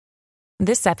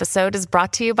This episode is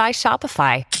brought to you by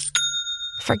Shopify.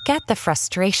 Forget the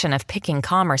frustration of picking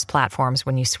commerce platforms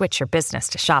when you switch your business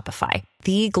to Shopify,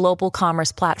 the global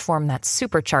commerce platform that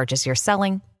supercharges your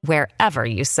selling wherever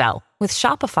you sell. With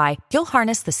Shopify, you'll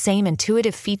harness the same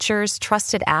intuitive features,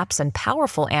 trusted apps, and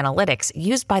powerful analytics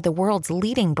used by the world's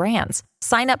leading brands.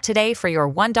 Sign up today for your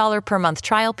 $1 per month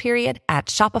trial period at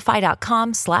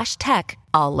shopify.com/tech,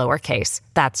 all lowercase.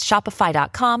 That's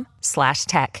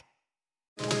shopify.com/tech.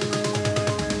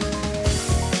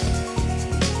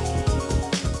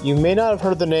 You may not have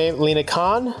heard the name Lina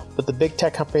Khan, but the big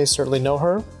tech companies certainly know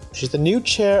her. She's the new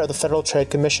chair of the Federal Trade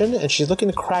Commission, and she's looking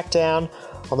to crack down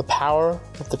on the power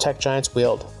that the tech giants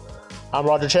wield. I'm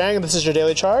Roger Chang, and this is your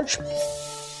Daily Charge.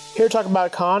 Here to talk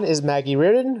about Khan is Maggie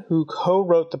Reardon, who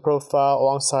co-wrote the profile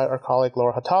alongside our colleague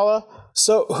Laura Hatala.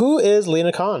 So who is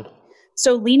Lina Khan?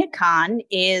 So Lina Khan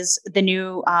is the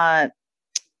new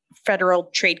Federal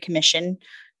Trade Commission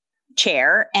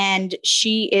chair, and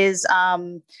she is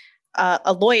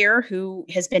a lawyer who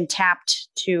has been tapped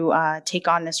to take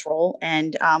on this role.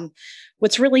 And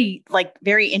what's really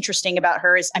very interesting about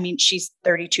her is, she's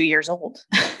 32 years old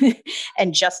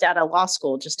and just out of law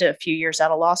school, just a few years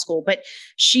out of law school. But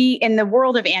she, in the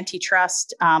world of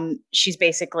antitrust, she's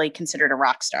basically considered a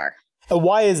rock star.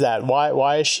 Why is that?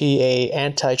 Why is she a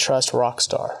antitrust rock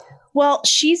star? Well,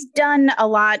 she's done a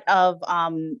lot of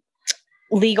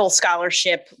legal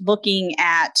scholarship looking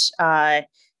at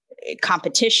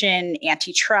competition,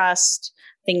 antitrust,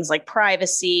 things like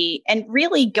privacy, and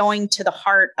really going to the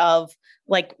heart of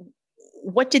what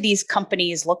do these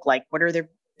companies look like? What are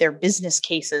their business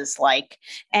cases like?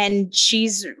 And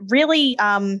she's really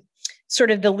sort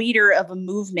of the leader of a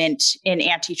movement in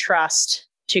antitrust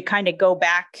to kind of go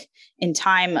back in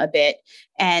time a bit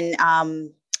and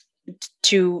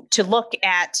to look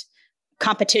at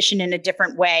competition in a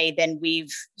different way than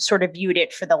we've sort of viewed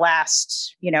it for the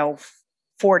last,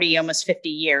 40, almost 50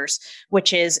 years,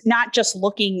 which is not just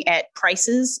looking at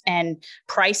prices and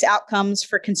price outcomes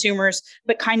for consumers,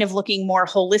 but kind of looking more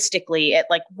holistically at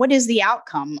what is the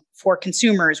outcome for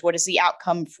consumers? What is the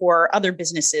outcome for other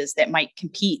businesses that might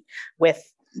compete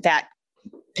with that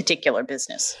particular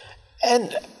business?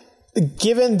 And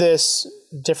given this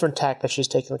different tack that she's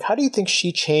taking, how do you think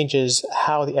she changes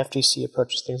how the FTC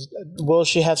approaches things? Will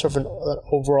she have sort of an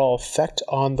overall effect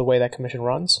on the way that commission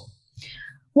runs?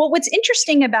 Well, what's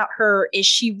interesting about her is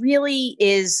she really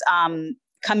is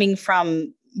coming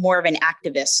from more of an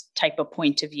activist type of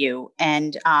point of view.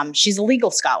 And she's a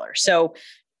legal scholar. So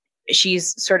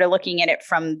she's sort of looking at it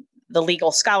from the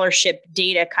legal scholarship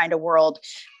data kind of world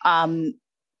and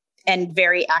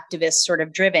very activist sort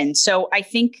of driven. So I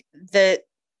think the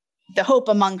hope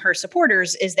among her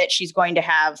supporters is that she's going to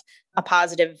have a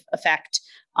positive effect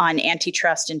on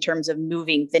antitrust in terms of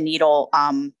moving the needle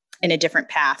in a different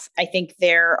path. I think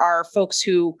there are folks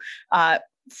who,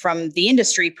 from the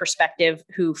industry perspective,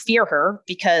 who fear her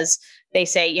because they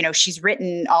say, she's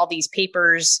written all these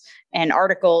papers and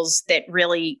articles that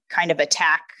really kind of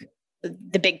attack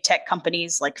the big tech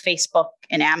companies like Facebook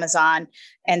and Amazon.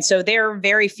 And so they're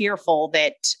very fearful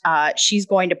that she's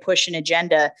going to push an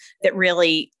agenda that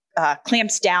really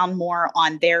clamps down more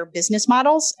on their business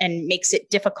models and makes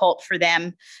it difficult for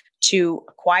them to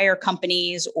acquire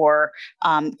companies or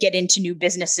get into new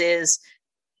businesses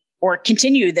or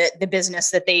continue the business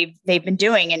that they've been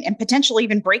doing and potentially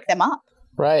even break them up.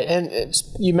 Right. And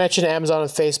you mentioned Amazon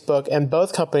and Facebook, and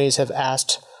both companies have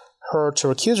asked her to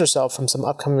recuse herself from some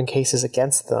upcoming cases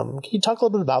against them. Can you talk a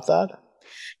little bit about that?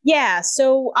 Yeah.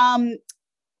 So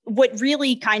what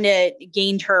really kind of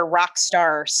gained her rock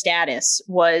star status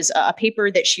was a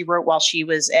paper that she wrote while she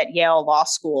was at Yale Law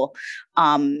School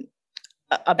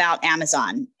about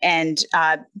Amazon and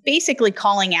basically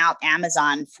calling out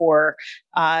Amazon for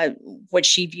what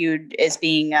she viewed as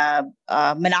being a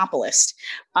monopolist.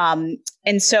 And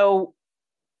so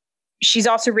she's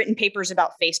also written papers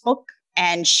about Facebook,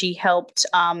 and she helped,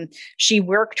 she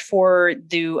worked for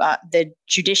the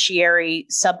Judiciary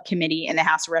Subcommittee in the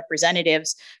House of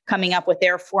Representatives, coming up with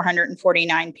their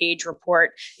 449-page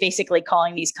report, basically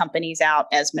calling these companies out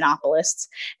as monopolists.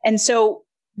 And so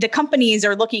the companies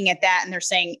are looking at that and they're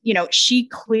saying, she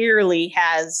clearly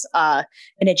has an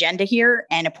agenda here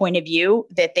and a point of view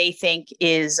that they think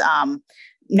is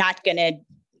not going to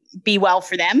be well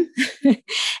for them.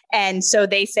 And so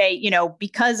they say,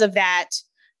 because of that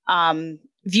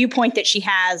viewpoint that she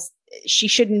has, she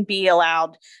shouldn't be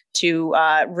allowed to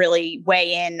really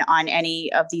weigh in on any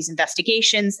of these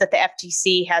investigations that the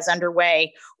FTC has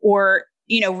underway or,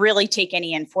 really take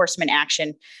any enforcement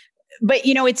action. But,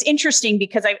 it's interesting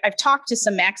because I've talked to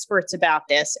some experts about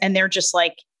this and they're just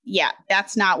like, yeah,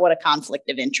 that's not what a conflict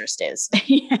of interest is.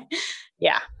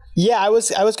 Yeah. Yeah, I was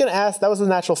going to ask, that was the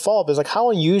natural follow-up, is like, how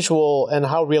unusual and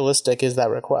how realistic is that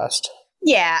request?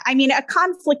 Yeah, I mean, a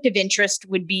conflict of interest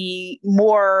would be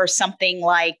more something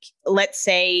like, let's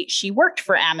say she worked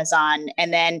for Amazon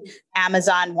and then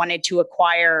Amazon wanted to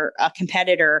acquire a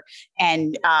competitor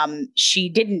and she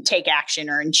didn't take action,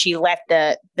 and she let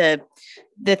the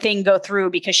thing go through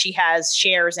because she has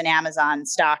shares in Amazon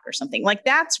stock or something. Like,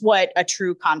 that's what a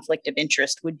true conflict of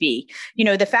interest would be.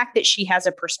 The fact that she has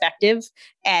a perspective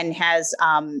and has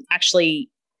actually,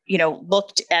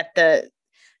 looked at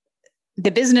the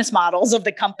business models of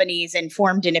the companies and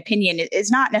formed an opinion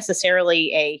is not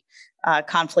necessarily a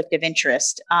conflict of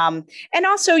interest. And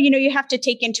also, you have to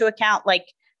take into account, like,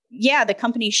 yeah, the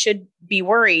company should be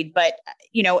worried, but,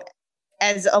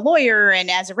 as a lawyer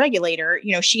and as a regulator,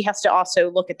 she has to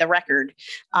also look at the record.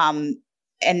 And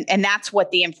that's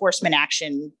what the enforcement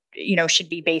action should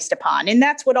be based upon. And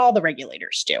that's what all the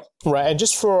regulators do. Right. And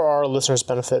just for our listeners'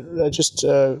 benefit, just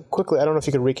quickly, I don't know if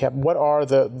you could recap, what are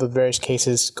the various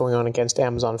cases going on against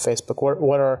Amazon and Facebook?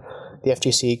 What are the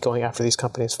FTC going after these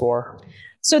companies for?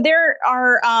 So there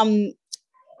are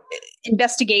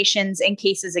investigations and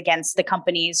cases against the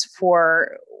companies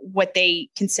for what they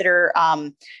consider,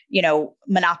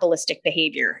 monopolistic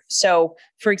behavior. So,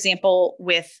 for example,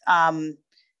 with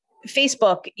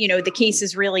Facebook, the case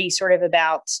is really sort of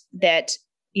about that,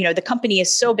 the company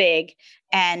is so big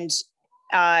and,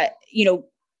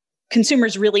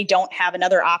 consumers really don't have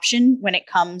another option when it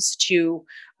comes to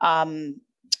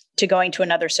going to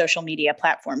another social media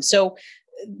platform. So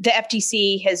the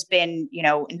FTC has been,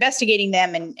 investigating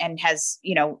them and has,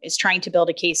 is trying to build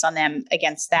a case on them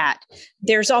against that.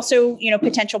 There's also,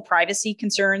 potential privacy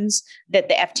concerns that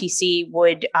the FTC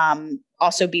would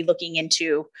also be looking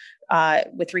into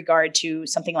with regard to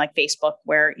something like Facebook,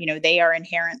 where, they are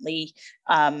inherently,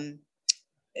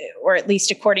 or at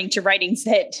least according to writings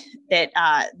that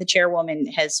the chairwoman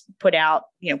has put out,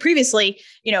 previously,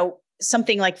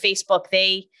 something like Facebook,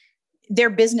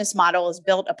 their business model is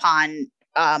built upon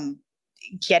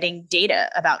getting data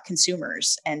about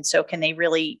consumers. And so can they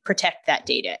really protect that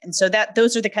data? And so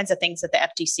those are the kinds of things that the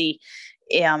FTC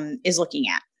is looking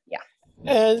at. Yeah.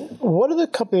 And what do the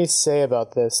companies say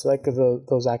about this, like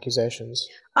those accusations?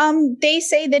 They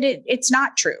say that it's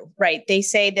not true, right? They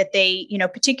say that they,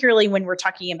 particularly when we're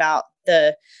talking about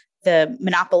the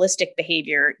monopolistic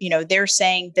behavior, they're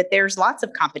saying that there's lots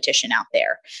of competition out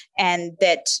there and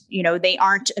that, they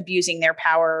aren't abusing their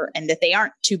power and that they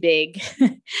aren't too big.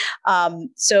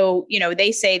 So,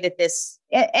 they say that this,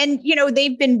 and,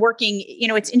 they've been working,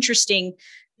 it's interesting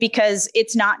because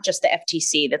it's not just the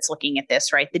FTC that's looking at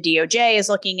this, right? The DOJ is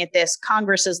looking at this.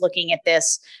 Congress is looking at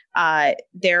this.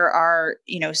 There are,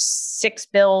 6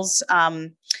 bills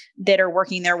that are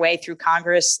working their way through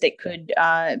Congress that could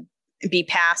be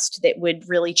passed that would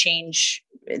really change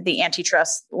the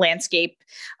antitrust landscape.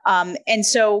 And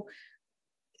so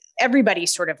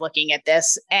everybody's sort of looking at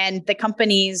this, and the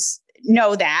companies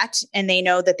know that, and they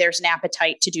know that there's an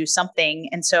appetite to do something.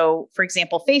 And so, for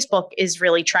example, Facebook is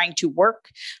really trying to work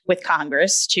with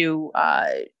Congress to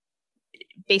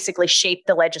basically shape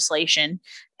the legislation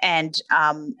and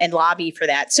lobby for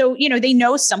that. So, they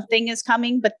know something is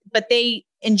coming, but they,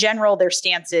 in general, their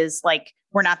stance is like,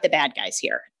 we're not the bad guys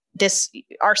here.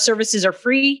 Our services are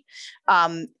free.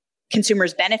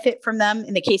 Consumers benefit from them.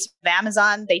 In the case of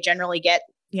Amazon, they generally get,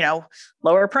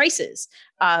 lower prices.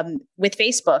 With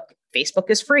Facebook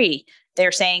is free.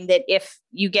 They're saying that if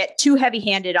you get too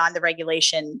heavy-handed on the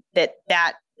regulation, that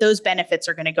those benefits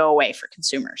are going to go away for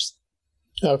consumers.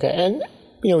 Okay. And,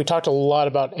 we talked a lot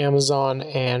about Amazon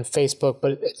and Facebook,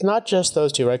 but it's not just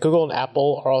those two, right? Google and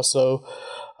Apple are also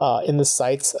in the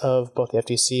sights of both the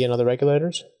FTC and other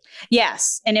regulators.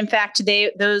 Yes. And in fact,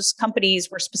 those companies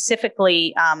were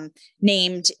specifically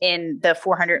named in the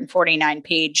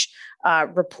 449-page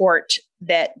report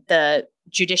that the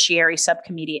Judiciary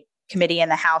Subcommittee in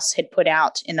the House had put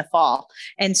out in the fall.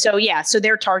 And so, so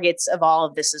they're targets of all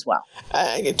of this as well.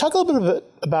 Talk a little bit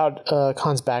about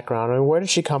Khan's background. I mean, where did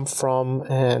she come from,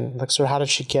 and how did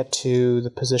she get to the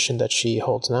position that she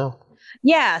holds now?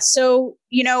 Yeah. So,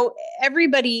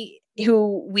 everybody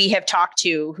who we have talked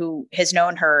to who has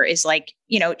known her is like,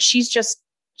 she's just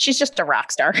a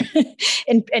rock star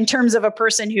in terms of a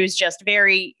person who's just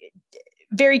very,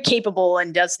 very capable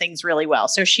and does things really well.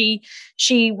 So she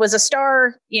was a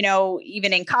star,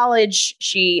 even in college.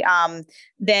 She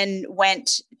then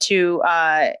went to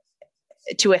a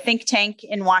think tank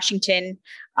in Washington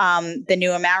the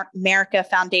New America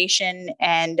Foundation,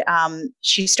 and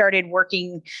she started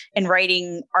working and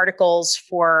writing articles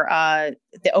for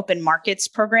the Open Markets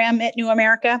program at New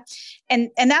America,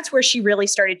 and that's where she really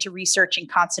started to research and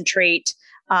concentrate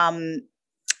on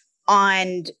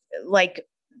like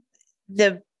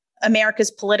the America's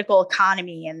political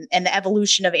economy and the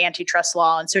evolution of antitrust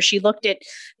law. And so she looked at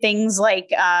things like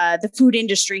the food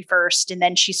industry first, and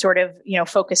then she sort of,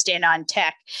 focused in on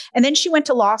tech. And then she went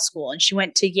to law school and she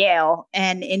went to Yale.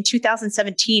 And in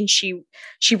 2017,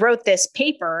 she wrote this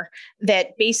paper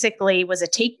that basically was a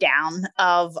takedown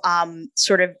of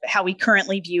sort of how we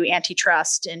currently view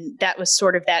antitrust. And that was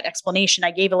sort of that explanation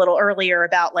I gave a little earlier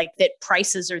about like that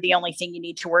prices are the only thing you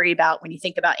need to worry about when you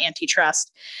think about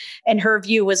antitrust. And her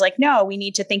view was like, no, we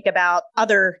need to think about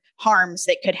other harms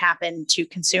that could happen to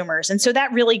consumers. And so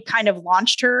that really kind of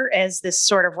launched her as this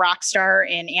sort of rock star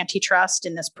in antitrust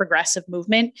in this progressive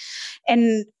movement.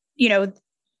 And,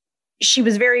 she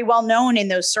was very well known in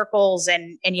those circles.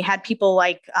 And you had people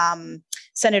like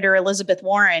Senator Elizabeth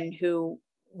Warren, who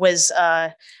was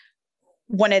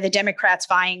one of the Democrats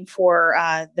vying for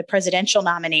the presidential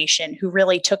nomination, who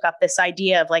really took up this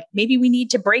idea of like, maybe we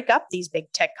need to break up these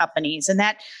big tech companies. And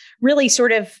that really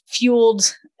sort of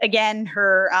fueled, again,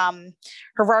 her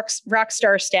rock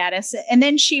star status. And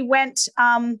then she went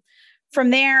from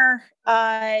there,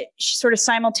 she sort of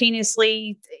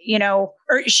simultaneously,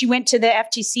 or she went to the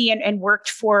FTC and worked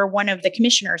for one of the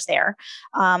commissioners there.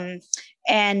 And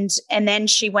then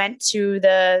she went to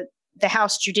the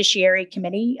House Judiciary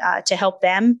Committee to help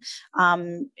them.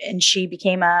 And she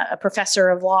became a professor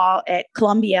of law at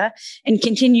Columbia and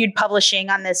continued publishing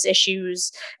on these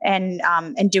issues and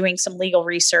doing some legal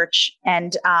research.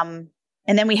 And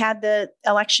then we had the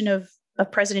election of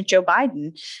President Joe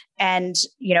Biden, and,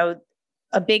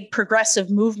 a big progressive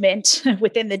movement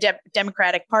within the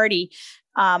Democratic Party.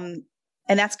 And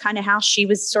that's kind of how she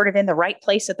was sort of in the right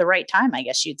place at the right time, I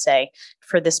guess you'd say,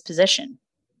 for this position.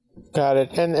 Got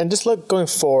it. And just going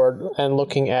forward and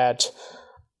looking at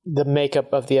the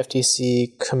makeup of the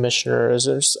FTC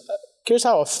commissioners, curious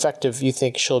how effective you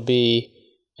think she'll be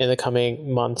in the coming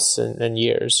months and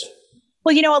years.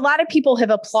 Well, a lot of people have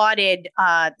applauded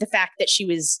the fact that she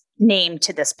was named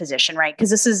to this position, right?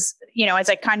 Because this is, as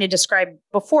I kind of described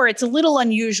before, it's a little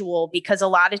unusual because a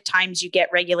lot of times you get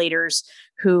regulators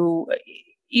who,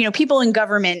 people in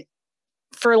government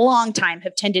for a long time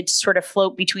have tended to sort of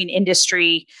float between the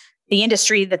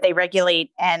industry that they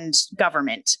regulate and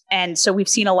government. And so we've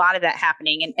seen a lot of that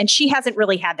happening. And she hasn't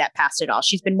really had that past at all.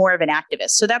 She's been more of an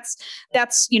activist. So that's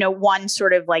one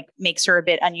sort of like makes her a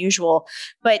bit unusual.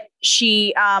 But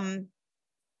she,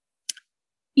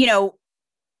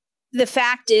 the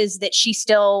fact is that she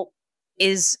still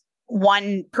is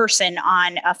one person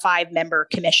on a 5-member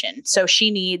commission. So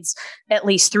she needs at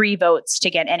least 3 votes to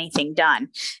get anything done.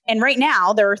 And right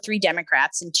now there are 3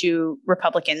 Democrats and 2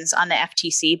 Republicans on the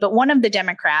FTC, but one of the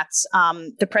Democrats,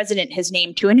 the president has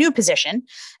named to a new position.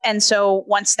 And so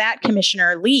once that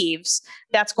commissioner leaves,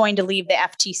 that's going to leave the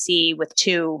FTC with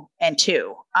 2 and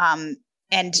 2.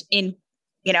 And in,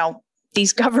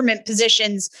 these government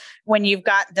positions, when you've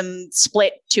got them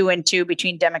split 2 and 2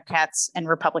 between Democrats and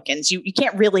Republicans, you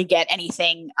can't really get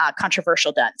anything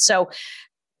controversial done. So,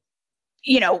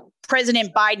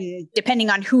 President Biden, depending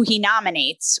on who he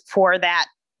nominates for that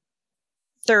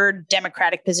 3rd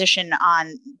Democratic position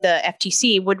on the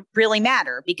FTC would really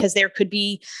matter, because there could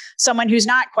be someone who's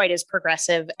not quite as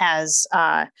progressive as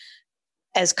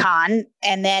Khan,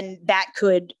 and then that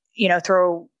could,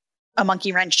 throw a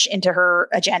monkey wrench into her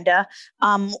agenda.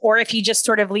 Or if he just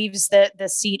sort of leaves the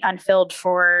seat unfilled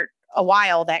for a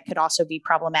while, that could also be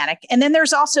problematic. And then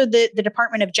there's also the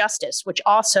Department of Justice, which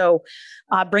also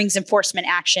brings enforcement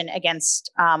action against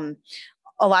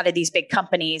a lot of these big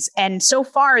companies. And so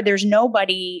far, there's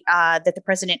nobody that the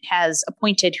president has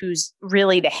appointed who's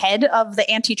really the head of the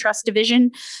antitrust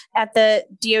division at the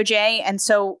DOJ. And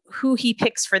so who he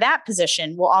picks for that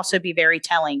position will also be very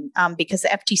telling, because the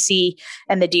FTC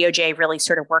and the DOJ really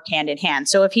sort of work hand in hand.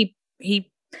 So if he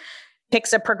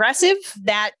picks a progressive,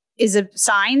 that is a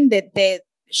sign that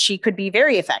she could be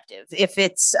very effective. If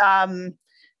it's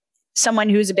someone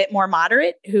who's a bit more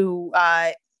moderate, who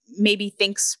maybe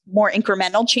thinks more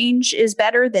incremental change is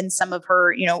better than some of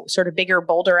her, sort of bigger,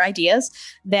 bolder ideas,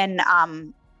 then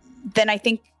I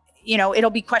think, it'll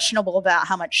be questionable about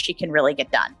how much she can really get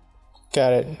done.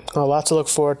 Got it. Well, lots to look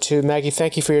forward to. Maggie,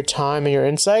 thank you for your time and your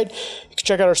insight. You can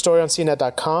check out our story on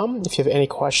cnet.com. If you have any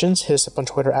questions, hit us up on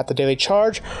Twitter at The Daily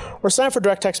Charge, or sign up for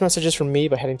direct text messages from me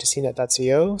by heading to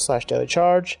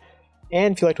cnet.co/dailycharge.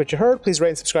 And if you liked what you heard, please rate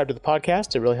and subscribe to the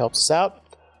podcast. It really helps us out.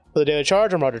 For The Daily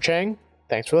Charge, I'm Roger Chang.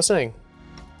 Thanks for listening.